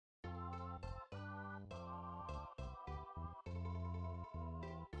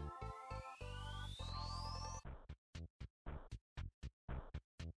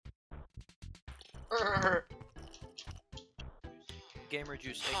Gamer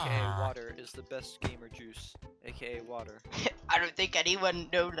juice, aka water, is the best gamer juice, aka water. I don't think anyone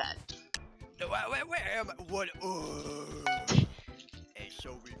know that. No, where am I? What? Hey,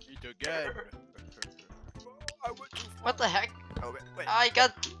 so we meet again. I went too far. What the heck? Oh, wait. I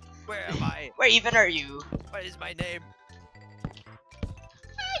got. Where am I? Where even are you? What is my name?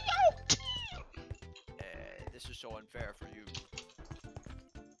 This is so unfair for you.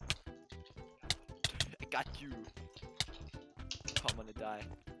 I got you. I'm gonna die.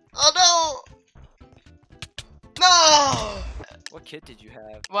 Oh no! No! What kit did you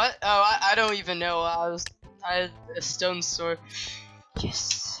have? What? Oh, I don't even know. I had a stone sword.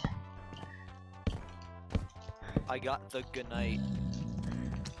 Yes. I got the good night.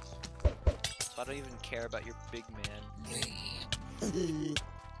 So I don't even care about your big man.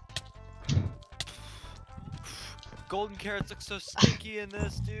 Golden carrots look so sticky in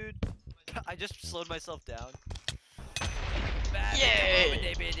this, dude. I just slowed myself down.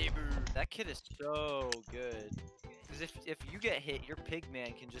 Yay! That kid is so good. Because if you get hit, your pig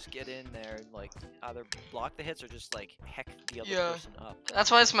man can just get in there and like either block the hits or just like heck the other person up.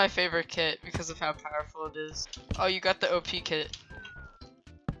 That's why it's my favorite kit, because of how powerful it is. Oh, you got the OP kit.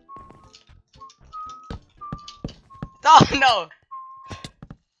 Oh no!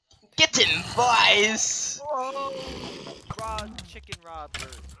 Get him, boys! Whoa! Chicken robber.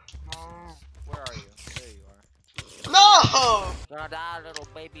 Where are you? There you are. No! Gonna die, little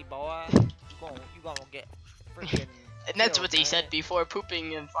baby boy. You gonna get freaking. And that's what he said before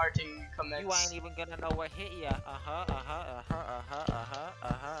pooping and farting comments. You ain't even gonna know what hit ya.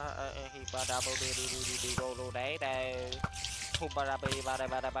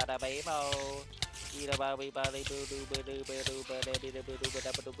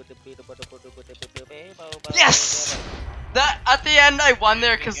 Yes! That at the end I won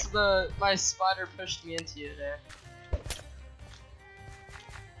there because my spider pushed me into you there.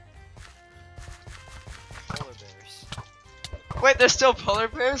 Polar bears. Wait, there's still polar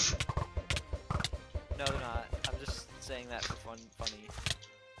bears? No, they're not. I'm just saying that for funny.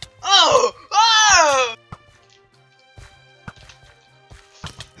 Oh! Oh!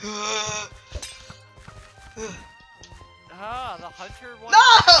 Ah, the hunter one. No!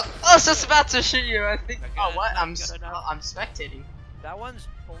 I was just about to shoot you. I think. Oh, what? I'm enough. I'm spectating. That one's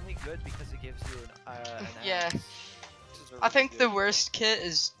only good because it gives you an Yeah. axe. I think the worst kit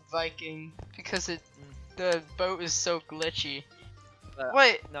is Viking because the boat is so glitchy.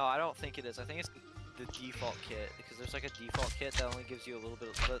 Wait. No, I don't think it is. I think it's the default kit because there's like a default kit that only gives you a little bit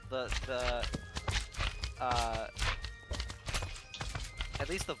of at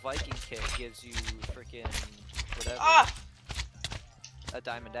least the Viking kit gives you freaking whatever. Ah! A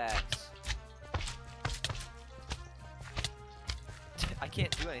diamond axe. I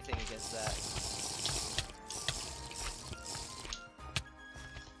can't do anything against that.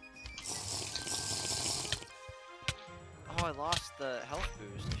 Oh, I lost the health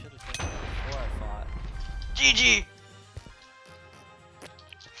boost. I should have done that before I fought. GG.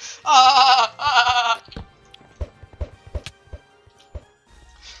 Ah!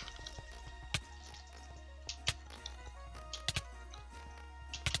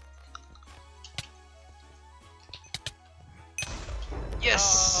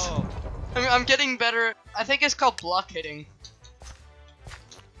 Yes. Oh. I'm getting better. I think it's called block hitting.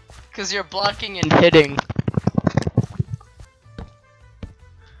 Cause you're blocking and hitting.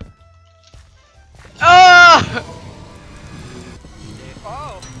 Ah!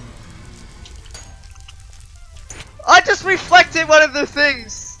 Oh! I just reflected one of the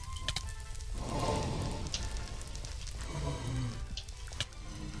things.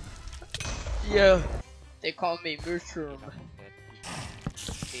 Yeah. They call me Mushroom.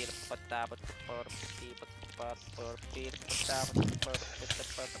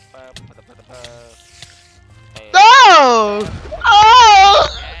 No! Oh!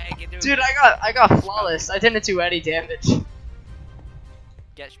 Dude, I got flawless. I didn't do any damage.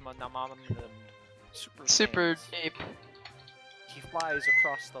 Super deep. He flies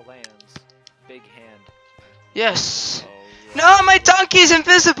across the lands. Big hand. Yes. Oh, yeah. No, my donkey's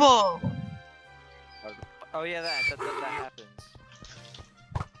invisible. Oh yeah, that happens.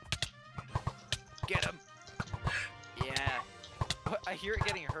 Get him. Yeah. I hear it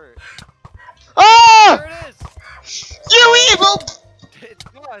getting hurt. Oh! There it is. You evil! It's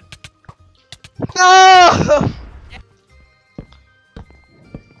gone. No!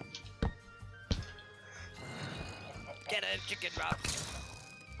 Get him, chicken drop.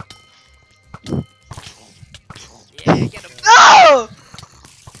 Yeah, get him. No!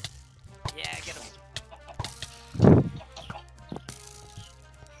 Yeah, get him.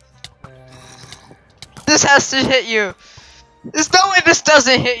 has to hit you. There's no way this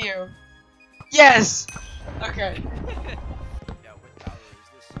doesn't hit you. Yes. Okay. Yeah, what power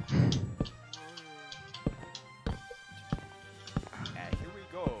is this? Here we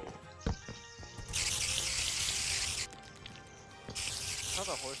go. How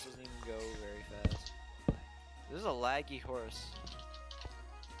the horse doesn't even go very fast. This is a laggy horse.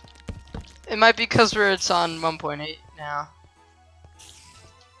 It might be because it's on 1.8 now.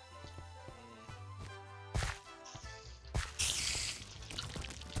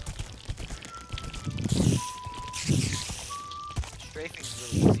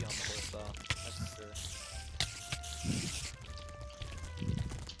 Strafing's really easy on the horse though, that's for sure.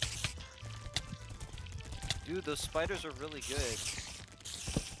 Dude, those spiders are really good.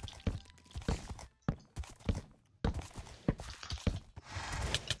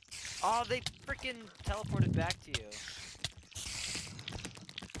 Oh, they freaking teleported back to you.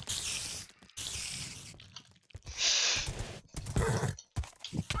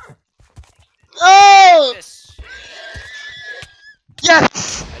 Oh! Yes!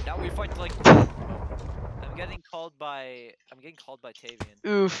 Yes! And now we fight like. I'm getting called by Tavian.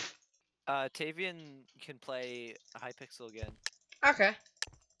 Oof. Tavian can play Hypixel again. Okay.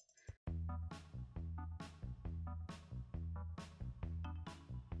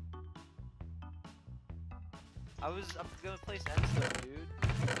 I'm gonna play Sandstone,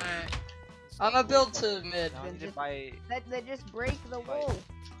 dude. Alright. I'm gonna build to mid. Now I need to buy. Then just break the wool.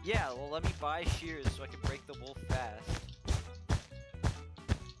 Yeah, well, let me buy shears so I can break the wool fast.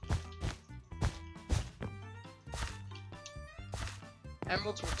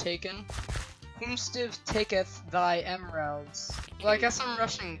 Emeralds were taken. Whomstive taketh thy emeralds? Well, I guess I'm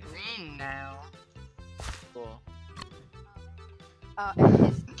rushing green now. Cool.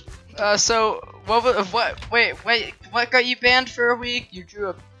 So wait, what got you banned for a week? You drew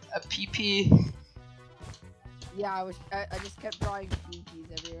a PP. Yeah, I just kept drawing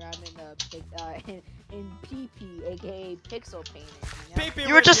PPs every round in PP, aka pixel painting. You know?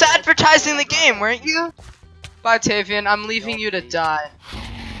 You were just advertising the game, weren't you? Bye, Tavian. I'm leaving you to die.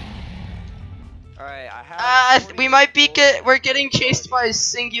 Alright, I have. We might be we're getting chased by a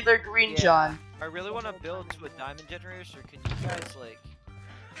singular green John. I really want to build to a diamond generator, so can you guys like?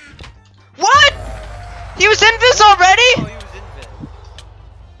 What? He was invis already? Oh, he was invis.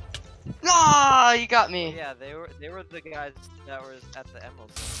 Ah, you got me. Yeah, they were the guys that were at the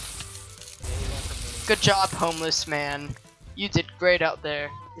emerald zone. Good job, homeless man. You did great out there.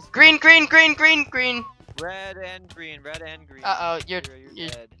 Green, green, green, green, green. Red and green, red and green. Uh oh, you're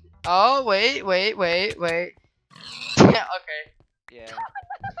dead. Oh wait. Yeah, okay. Yeah.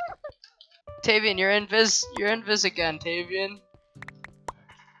 Tavian, you're invis again, Tavian.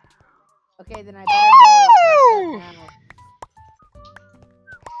 Okay, then I better go now.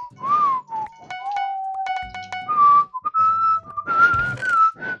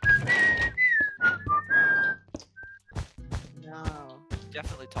 No.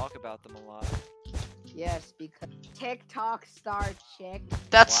 Definitely talk about them a lot. Yes, because TikTok star chick.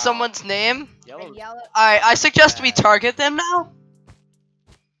 That's Wow. someone's name? Yellow. Yellow. Alright, I suggest we target them now.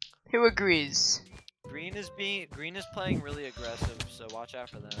 Who agrees? Green is playing really aggressive, so watch out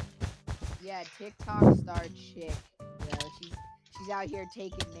for them. Yeah, TikTok star chick. Yeah, she's out here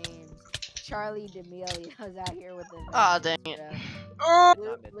taking names. Charlie D'Amelio's out here with them. Aw, dang it. Blue, Not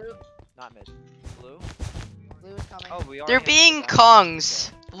mid. blue, Not mid. Blue? blue is coming. Oh, we are. They're being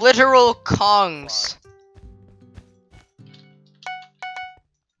Kongs. Literal Kongs.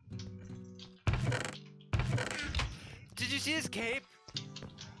 Did you see his cape?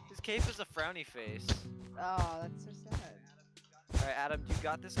 His cape is a frowny face. Oh, that's so sad. Alright, Adam, you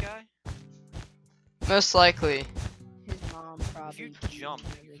got this guy? Most likely. His mom probably. If you jump,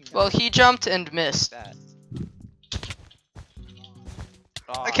 you can Well, he jumped and missed. that.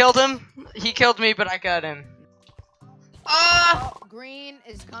 I killed him. He killed me, but I got him. Ah! Oh, green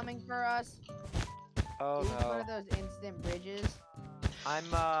is coming for us. Oh Use one no. of those instant bridges. I'm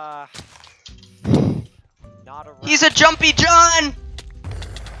not around. He's a jumpy John!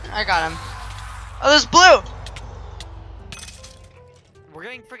 I got him. Oh, there's blue! We're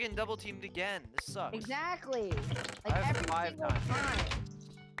getting freaking double teamed again. This sucks. Exactly. I Like have every 5 single times. time.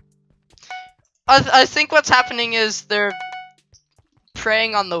 I think what's happening is they're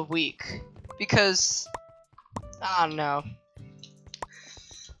preying on the weak. Because... I don't know.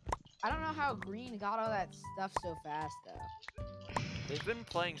 I don't know how green got all that stuff so fast though. They've been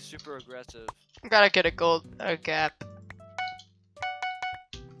playing super aggressive. Gotta get a gap.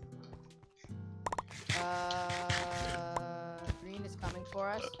 Green is coming for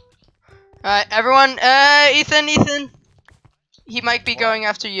us. Alright, everyone, Ethan! He might be going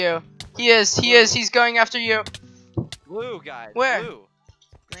after you. He is. He is. He's going after you. Blue, guys. Where? Blue.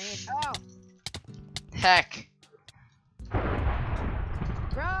 Green. Oh, Heck.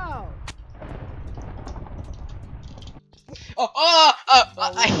 bro.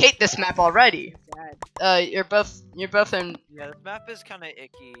 I hate this map already. Sad. You're both in. Yeah, this map is kind of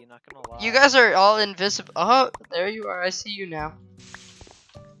icky. Not gonna lie. You guys are all invisible. Oh, there you are. I see you now.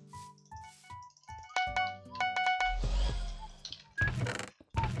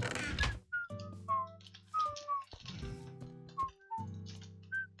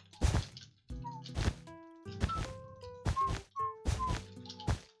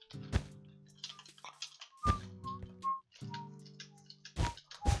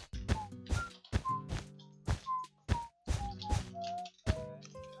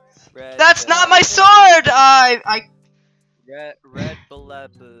 Red, That's not my sword. Red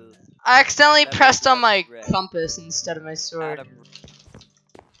Balebu. I accidentally Red, pressed on red, my red. compass instead of my sword.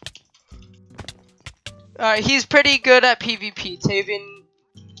 Adam. He's pretty good at PvP. Tavian.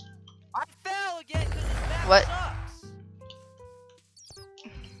 I fell again because this map What? sucks.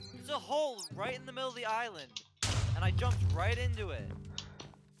 There's a hole right in the middle of the island, and I jumped right into it.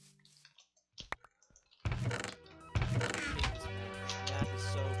 This map is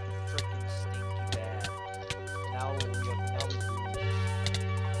so freaking stinky bad. Now we lose.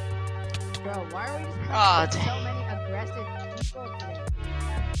 Bro, why are we just Ah, so dang. many